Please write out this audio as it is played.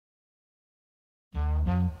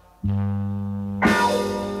Welcome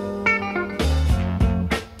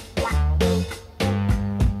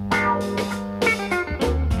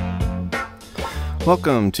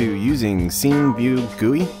to Using Scene View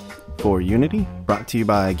GUI for Unity, brought to you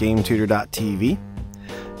by gametutor.tv.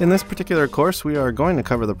 In this particular course, we are going to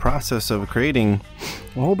cover the process of creating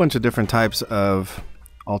a whole bunch of different types of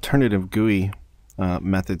alternative GUI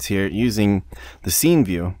methods here using the scene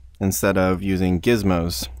view instead of using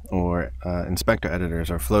gizmos or inspector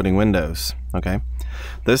editors or floating windows. Okay,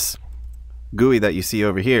 this GUI that you see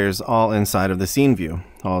over here is all inside of the scene view.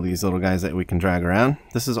 All these little guys that we can drag around.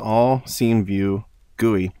 This is all scene view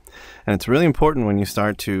GUI, and it's really important when you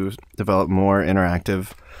start to develop more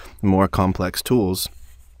interactive, more complex tools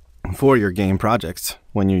for your game projects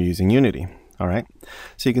when you're using Unity. All right,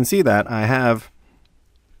 so you can see that I have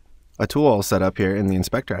a tool set up here in the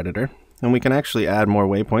inspector editor, and we can actually add more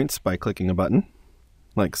waypoints by clicking a button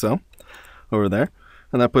like so over there,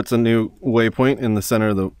 and that puts a new waypoint in the center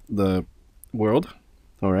of the world.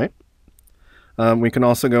 All right, we can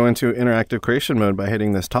also go into interactive creation mode by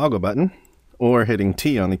hitting this toggle button or hitting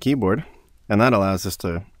T on the keyboard, and that allows us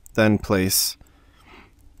to then place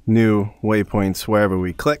new waypoints wherever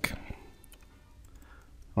we click.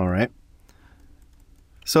 All right,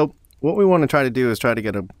 so what we want to try to do is try to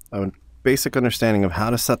get a basic understanding of how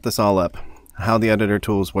to set this all up, how the editor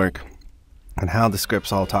tools work, and how the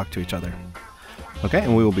scripts all talk to each other. Okay,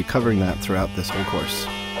 and we will be covering that throughout this whole course.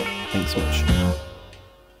 Thanks so much.